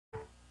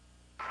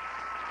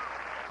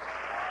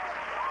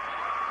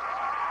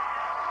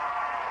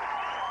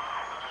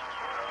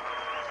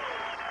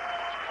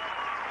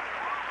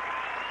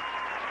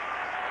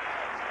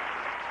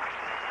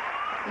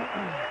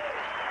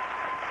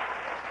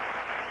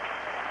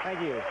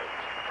Thank you.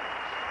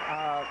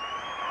 Uh,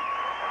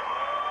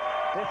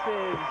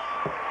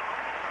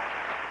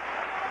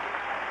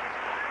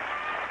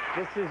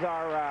 this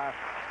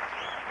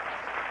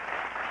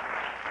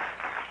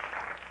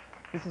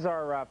is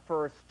our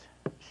first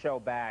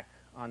show back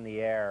on the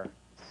air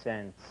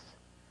since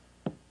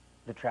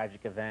the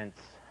tragic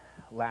events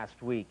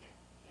last week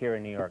here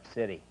in New York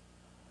City.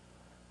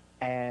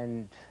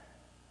 And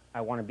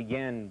I want to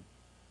begin,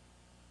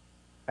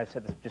 I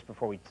said this just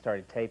before we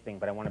started taping,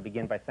 but I want to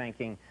begin by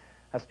thanking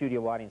a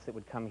studio audience that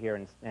would come here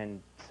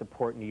and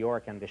support New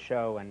York and the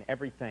show and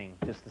everything,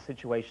 just the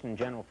situation in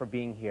general, for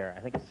being here. I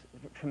think it's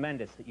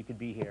tremendous that you could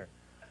be here.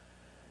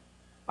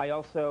 I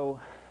also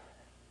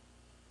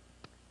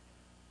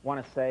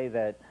want to say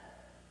that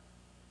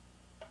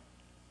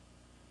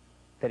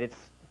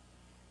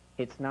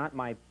it's not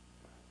my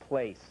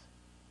place,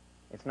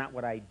 it's not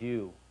what I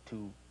do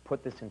to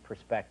put this in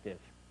perspective.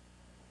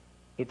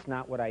 It's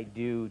not what I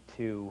do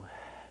to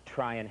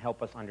try and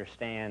help us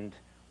understand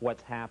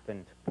what's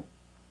happened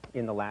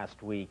in the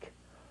last week.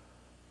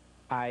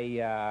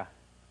 I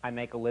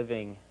make a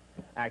living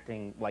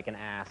acting like an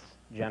ass,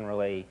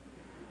 generally,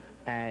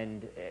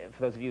 and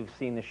for those of you who've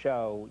seen the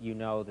show, you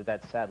know that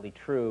that's sadly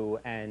true,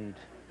 and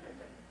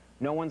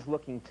no one's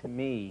looking to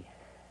me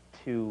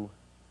to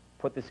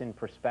put this in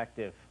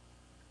perspective.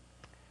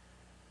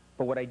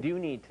 But what I do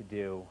need to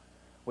do,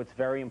 what's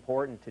very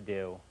important to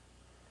do,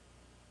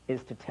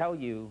 is to tell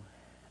you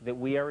that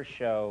we are a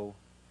show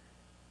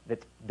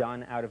that's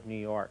done out of New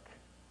York.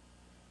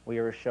 We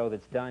are a show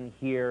that's done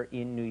here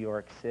in New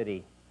York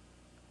City.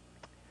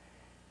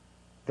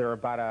 There are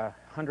about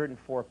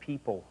 104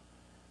 people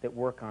that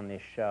work on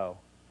this show,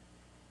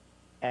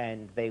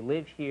 and they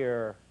live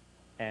here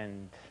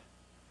and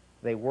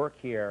they work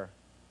here,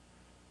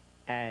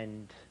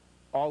 and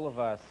all of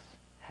us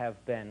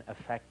have been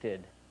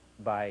affected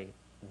by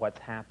what's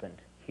happened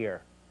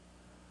here.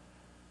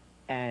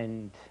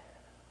 And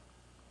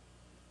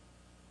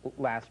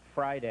last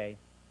Friday,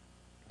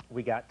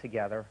 we got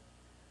together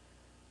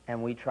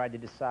and we tried to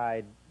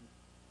decide,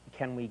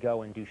 can we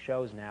go and do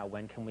shows now?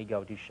 When can we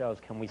go do shows?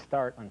 Can we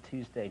start on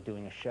Tuesday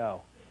doing a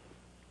show?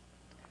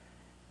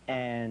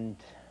 And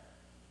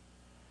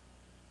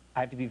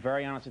I have to be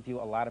very honest with you,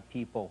 a lot of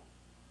people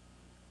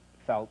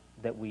felt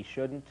that we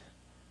shouldn't,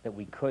 that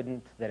we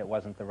couldn't, that it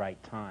wasn't the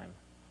right time.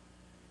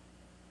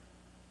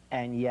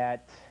 And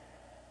yet,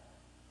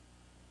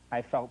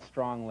 I felt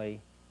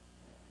strongly,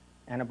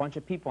 and a bunch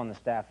of people on the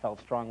staff felt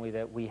strongly,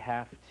 that we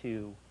have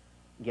to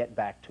get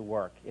back to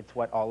work. It's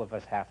what all of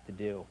us have to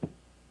do.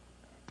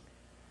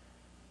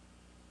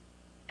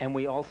 And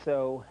we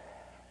also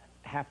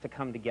have to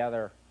come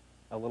together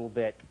a little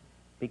bit,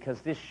 because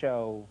this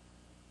show,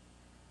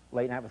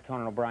 Late Night with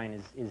Conan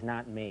O'Brien, is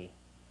not me.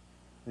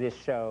 This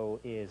show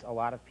is a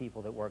lot of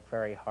people that work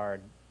very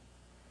hard,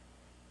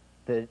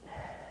 that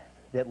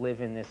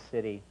live in this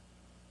city.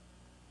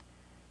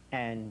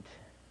 And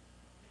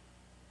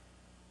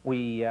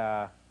we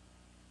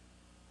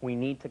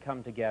need to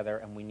come together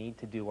and we need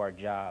to do our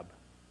job.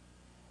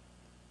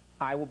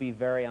 I will be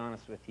very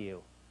honest with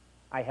you.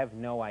 I have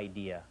no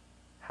idea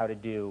how to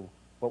do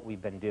what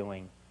we've been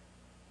doing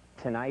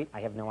tonight.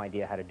 I have no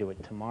idea how to do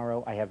it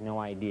tomorrow. I have no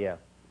idea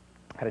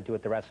how to do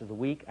it the rest of the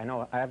week. I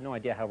have no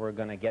idea how we're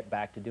going to get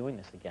back to doing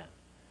this again.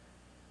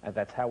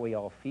 That's how we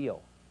all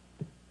feel.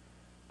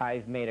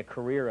 I've made a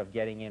career of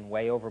getting in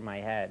way over my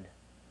head,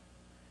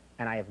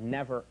 and I have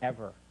never,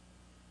 ever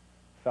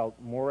felt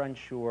more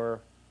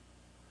unsure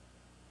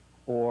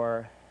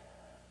or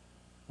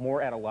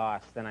more at a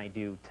loss than I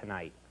do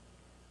tonight.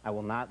 I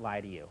will not lie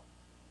to you.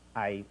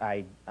 I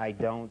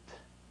don't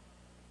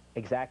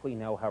exactly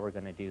know how we're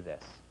going to do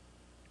this,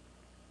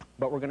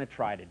 but we're going to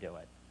try to do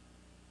it.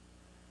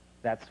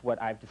 That's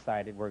what I've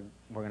decided we're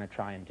going to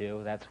try and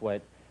do. That's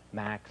what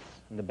Max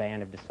and the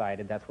band have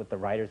decided. That's what the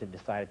writers have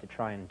decided to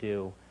try and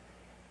do.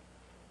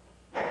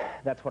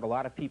 That's what a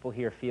lot of people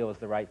here feel is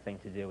the right thing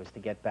to do, is to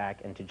get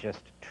back and to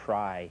just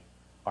try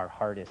our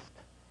hardest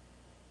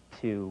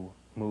to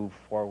move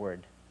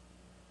forward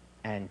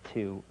and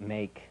to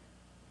make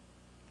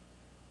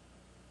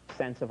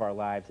sense of our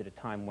lives at a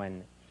time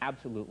when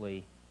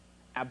absolutely,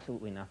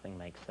 absolutely nothing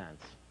makes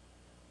sense.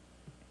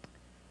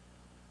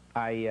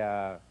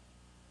 I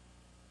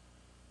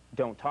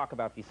don't talk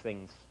about these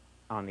things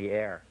on the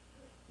air,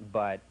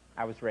 but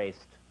I was raised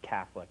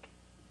Catholic,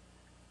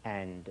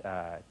 and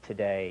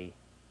today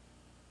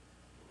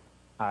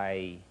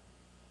I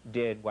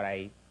did what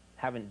I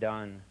haven't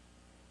done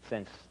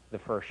since the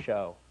first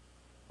show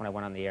when I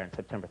went on the air on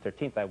September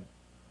 13th.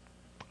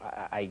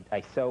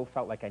 I so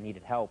felt like I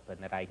needed help and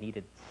that I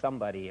needed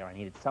somebody or I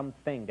needed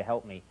something to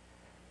help me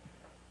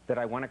that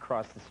I went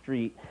across the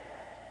street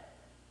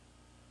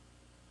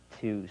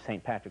to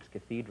St. Patrick's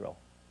Cathedral.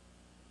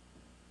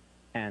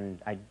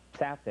 And I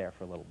sat there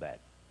for a little bit.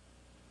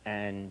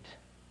 And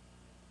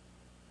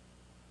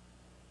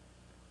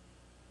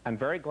I'm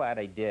very glad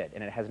I did.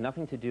 And it has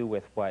nothing to do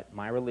with what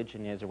my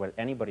religion is or what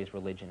anybody's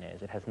religion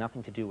is. It has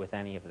nothing to do with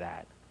any of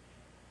that.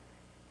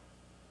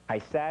 I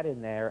sat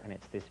in there, and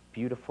it's this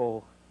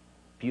beautiful,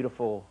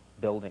 beautiful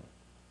building.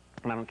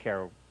 And I don't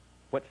care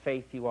what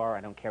faith you are,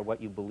 I don't care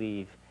what you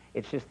believe.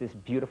 It's just this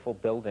beautiful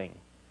building.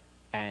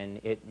 And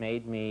it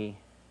made me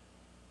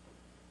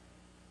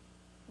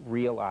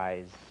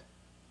realize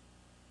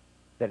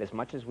that as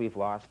much as we've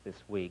lost this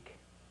week,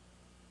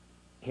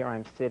 here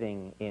I'm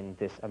sitting in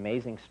this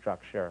amazing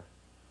structure.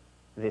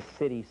 This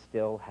city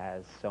still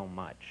has so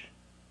much.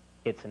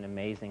 It's an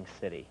amazing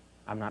city.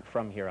 I'm not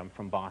from here, I'm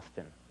from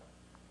Boston.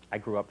 I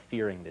grew up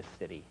fearing this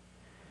city.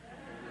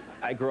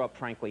 I grew up,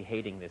 frankly,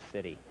 hating this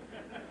city.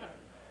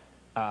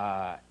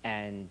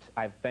 And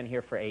I've been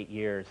here for 8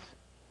 years,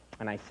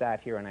 and I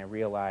sat here and I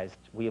realized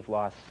we have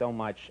lost so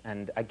much.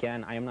 And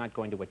again, I am not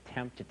going to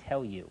attempt to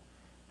tell you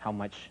how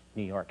much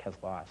New York has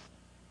lost.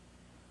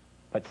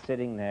 But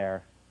sitting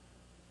there,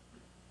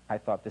 I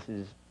thought, this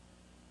is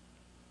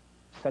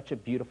such a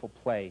beautiful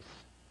place.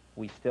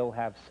 We still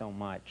have so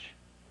much.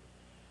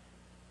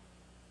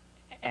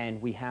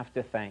 And we have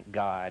to thank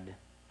God.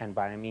 And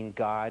by I mean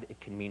God, it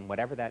can mean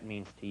whatever that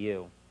means to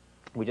you.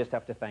 We just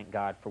have to thank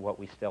God for what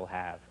we still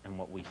have and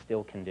what we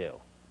still can do.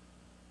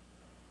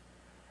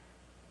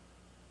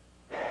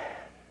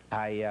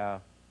 I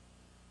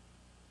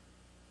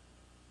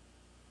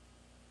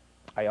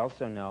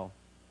also know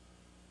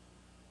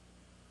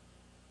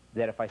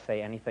that if I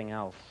say anything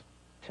else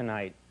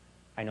tonight,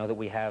 I know that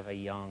we have a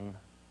young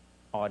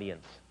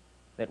audience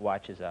that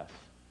watches us.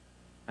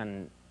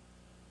 And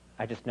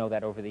I just know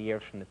that over the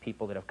years from the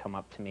people that have come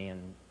up to me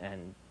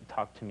and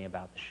talked to me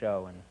about the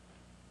show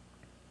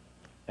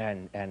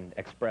and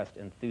expressed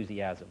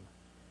enthusiasm.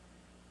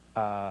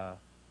 There are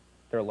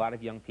a lot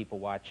of young people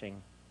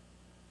watching,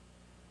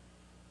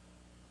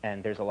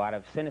 and there's a lot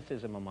of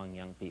cynicism among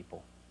young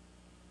people.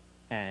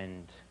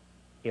 And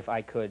if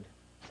I could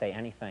say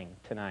anything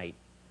tonight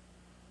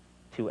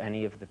to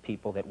any of the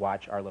people that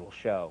watch our little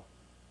show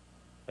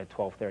at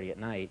 12:30 at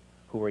night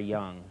who are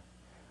young,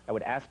 I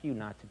would ask you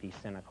not to be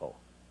cynical.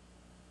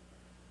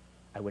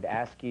 I would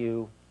ask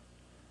you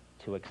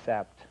to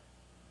accept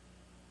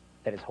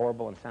that as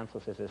horrible and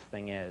senseless as this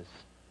thing is,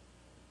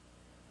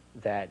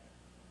 that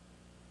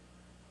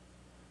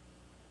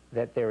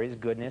there is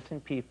goodness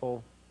in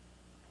people,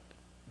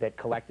 that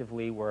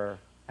collectively we're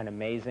an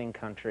amazing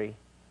country,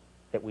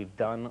 that we've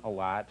done a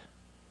lot.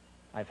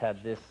 I've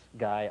had this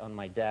guy on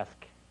my desk.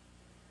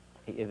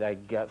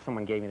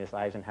 Someone gave me this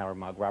Eisenhower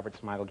mug. Robert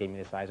Smigel gave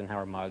me this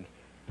Eisenhower mug,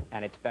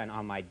 and it's been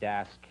on my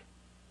desk.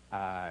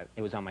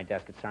 It was on my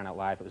desk at Saturday Night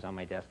Live. It was on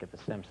my desk at The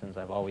Simpsons.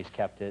 I've always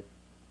kept it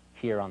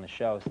here on the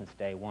show since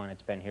day one.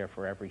 It's been here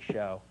for every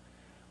show.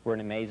 We're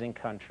an amazing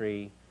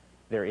country.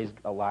 There is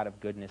a lot of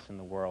goodness in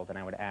the world, and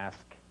I would ask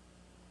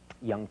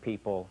young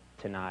people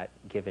to not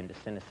give in to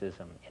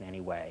cynicism in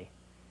any way,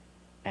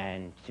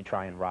 and to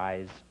try and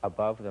rise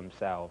above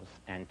themselves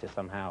and to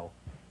somehow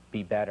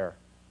be better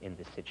in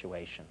this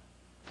situation,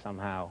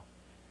 somehow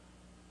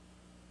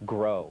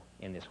grow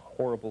in this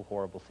horrible,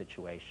 horrible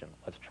situation.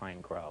 Let's try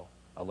and grow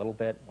a little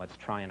bit. Let's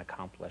try and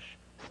accomplish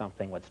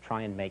something. Let's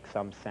try and make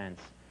some sense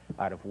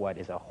out of what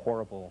is a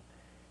horrible,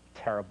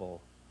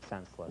 terrible,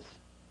 senseless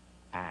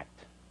act.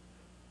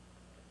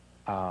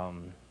 I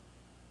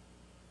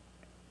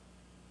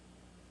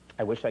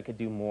wish I could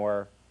do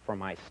more for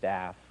my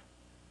staff.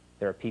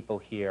 There are people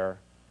here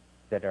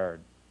that are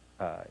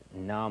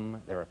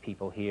numb. There are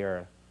people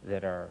here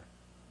that are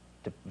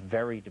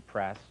very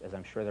depressed, as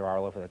I'm sure there are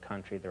all over the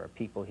country. There are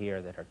people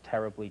here that are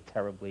terribly,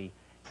 terribly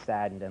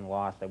saddened and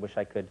lost. I wish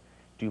I could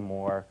do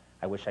more.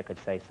 I wish I could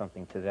say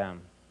something to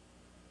them.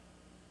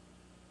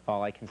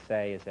 All I can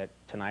say is that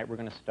tonight we're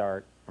going to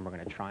start, and we're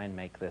going to try and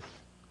make this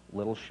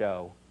little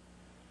show,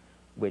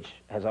 which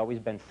has always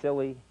been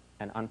silly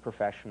and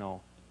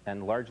unprofessional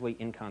and largely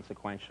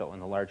inconsequential in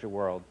the larger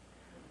world.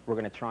 We're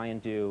going to try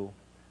and do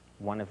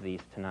one of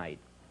these tonight,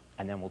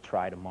 and then we'll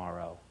try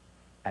tomorrow,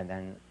 and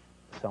then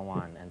so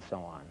on and so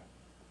on.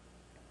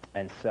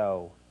 And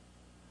so,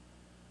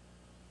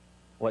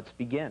 let's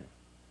begin.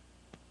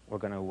 We're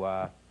going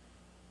to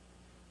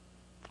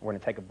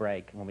take a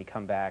break, and when we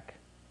come back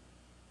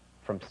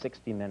from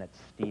 60 Minutes,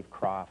 Steve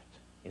Kroft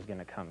is going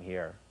to come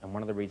here. And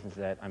one of the reasons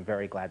that I'm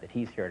very glad that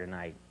he's here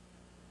tonight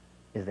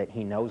is that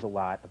he knows a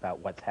lot about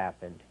what's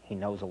happened. He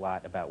knows a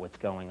lot about what's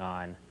going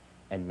on,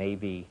 and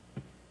maybe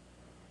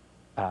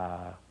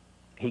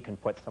he can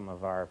put some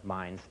of our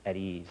minds at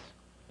ease.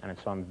 And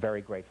so I'm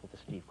very grateful to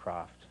Steve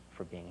Kroft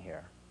for being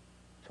here.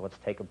 So let's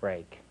take a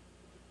break,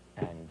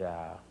 and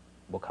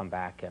we'll come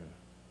back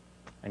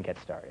and get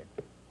started.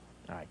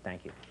 All right,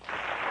 thank you.